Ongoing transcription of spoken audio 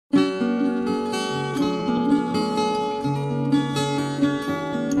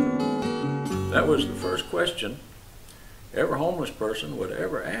That was the first question every homeless person would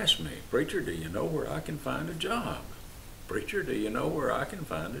ever ask me. Preacher, do you know where I can find a job? Preacher, do you know where I can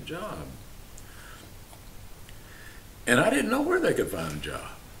find a job? And I didn't know where they could find a job.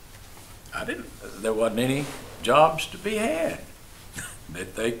 There wasn't any jobs to be had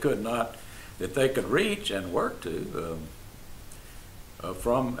that they could reach and work to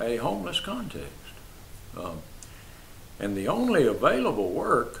from a homeless context. And the only available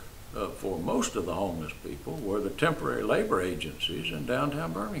work for most of the homeless people were the temporary labor agencies in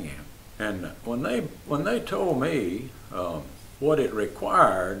downtown Birmingham. And when they told me what it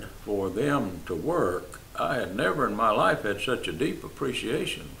required for them to work, I had never in my life had such a deep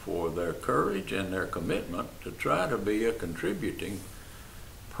appreciation for their courage and their commitment to try to be a contributing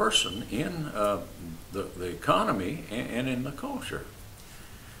person in the economy and in the culture.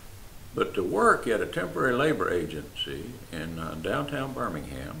 But to work at a temporary labor agency in downtown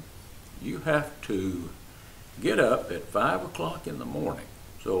Birmingham, you have to get up at 5 o'clock in the morning.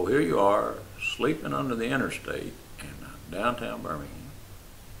 So here you are, sleeping under the interstate in downtown Birmingham.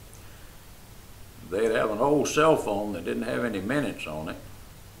 They'd have an old cell phone that didn't have any minutes on it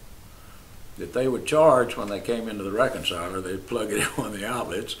that they would charge when they came into the reconciler. They'd plug it in one of the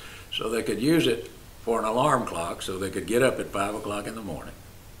outlets so they could use it for an alarm clock so they could get up at 5 o'clock in the morning.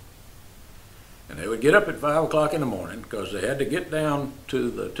 And they would get up at 5 o'clock in the morning because they had to get down to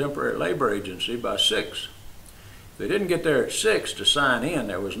the temporary labor agency by 6. If they didn't get there at 6 to sign in,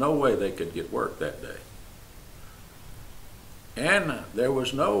 there was no way they could get work that day. And there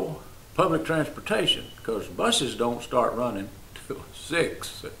was no public transportation because buses don't start running till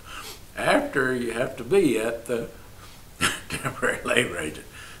 6 after you have to be at the temporary labor agent.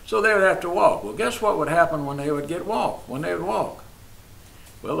 So they would have to walk. Well, guess what would happen when they would walk?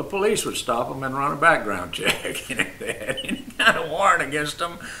 Well, the police would stop them and run a background check. And if they had any kind of warrant against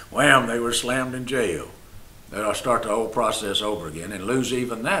them, wham, they were slammed in jail. They'll start the whole process over again and lose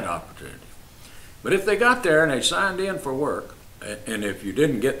even that opportunity. But if they got there and they signed in for work, and if you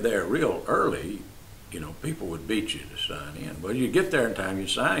didn't get there real early, people would beat you to sign in. Well, you get there in time, you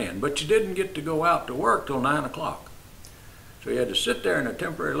sign in, but you didn't get to go out to work till 9 o'clock. So you had to sit there in a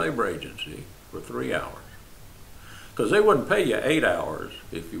temporary labor agency for 3 hours. Because they wouldn't pay you 8 hours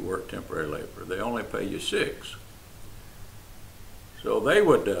if you worked temporary labor. They only pay you 6. So they'd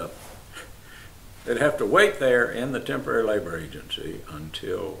have to wait there in the temporary labor agency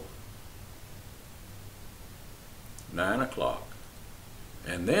until 9 o'clock.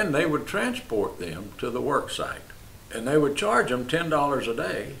 And then they would transport them to the work site. And they would charge them $10 a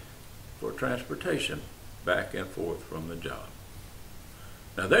day for transportation back and forth from the job.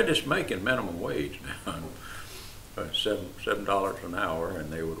 Now they're just making minimum wage now. $7 an hour,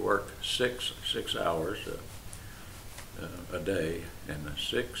 and they would work six hours a day, and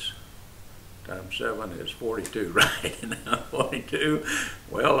 6 times 7 is 42, right? 42.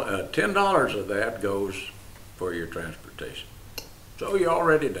 Well, $10 of that goes for your transportation. So you're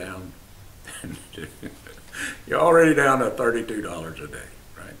already down. You're already down to $32 a day,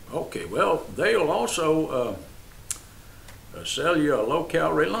 right? Okay. Well, they'll also sell you a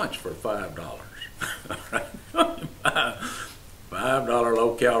low-calorie lunch for $5. Right? $5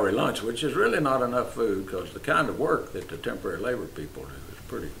 low-calorie lunch, which is really not enough food because the kind of work that the temporary labor people do is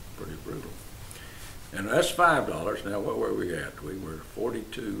pretty brutal. And that's $5. Now, what were we at? We were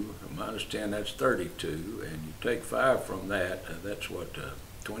 42 minus 10. That's 32, and you take 5 from that. That's what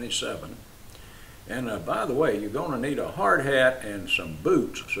 27. And by the way, you're going to need a hard hat and some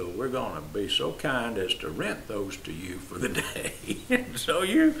boots. So we're going to be so kind as to rent those to you for the day. So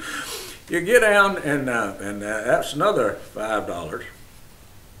you get down, and that's another $5.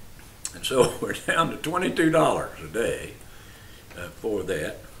 And so we're down to $22 a day for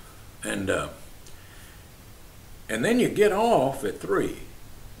that. And then you get off at 3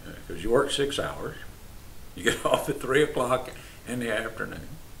 because you work 6 hours. You get off at 3 o'clock in the afternoon.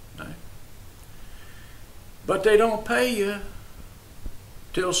 Right? But they don't pay you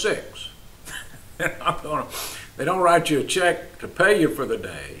till 6. They don't write you a check to pay you for the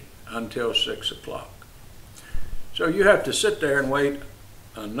day until 6 o'clock. So you have to sit there and wait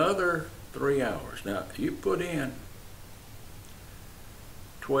another 3 hours. Now, you put in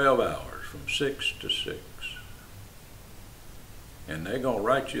 12 hours from 6 to 6. And they're going to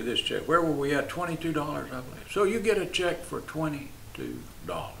write you this check. Where were we at? $22, I believe. So you get a check for $22.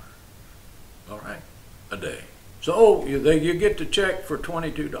 All right? A day. So you get the check for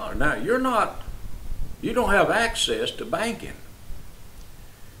 $22. Now, you don't have access to banking.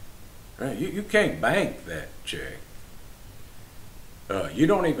 Right? You can't bank that check. You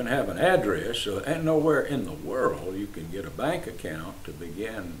don't even have an address, and nowhere in the world you can get a bank account to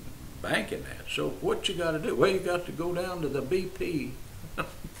begin banking that. So what you got to do? Well, you got to go down to the BP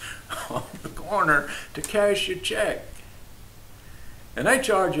on the corner to cash your check. And they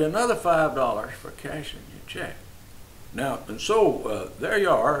charge you another $5 for cashing your check. Now, and so there you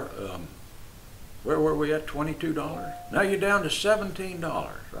are. Where were we at? $22? Now you're down to $17,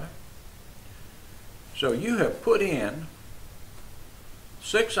 right? So you have put in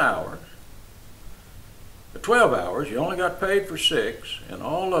 6 hours, 12 hours, you only got paid for 6, and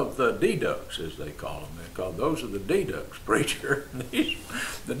all of the deducts, as they call them, those are the deducts, preacher,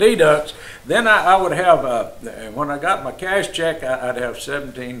 the deducts. Then I would have, when I got my cash check, I'd have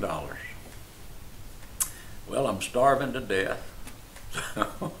 $17. Well, I'm starving to death.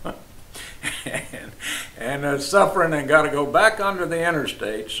 and suffering and got to go back under the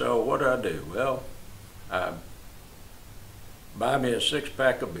interstate, so what do? Well, I buy me a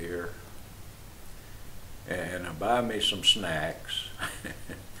 6-pack of beer, and I buy me some snacks,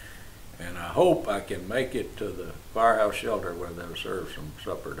 and I hope I can make it to the firehouse shelter where they'll serve some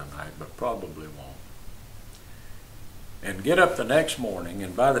supper tonight, but probably won't. And get up the next morning,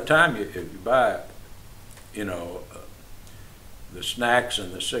 and by the time you buy, the snacks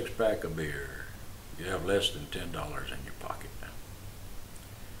and the 6-pack of beer, you have less than $10 in your pocket now.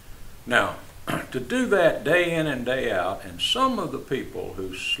 Now, to do that day in and day out, and some of the people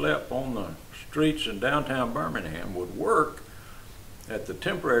who slept on the streets in downtown Birmingham would work at the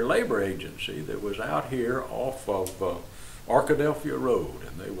temporary labor agency that was out here off of Arkadelphia Road,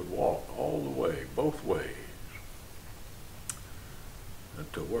 and they would walk all the way, both ways,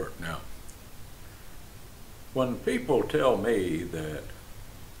 to work. Now, when people tell me that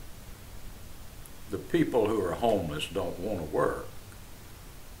the people who are homeless don't want to work,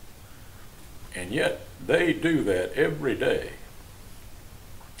 and yet they do that every day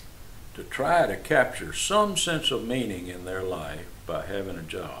to try to capture some sense of meaning in their life by having a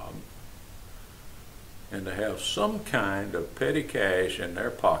job and to have some kind of petty cash in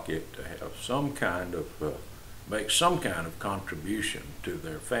their pocket, to have some kind of make some kind of contribution to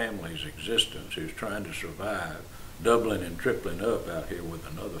their family's existence, who's trying to survive, doubling and tripling up out here with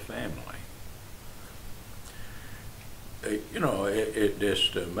another family. It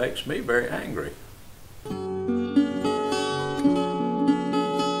just makes me very angry.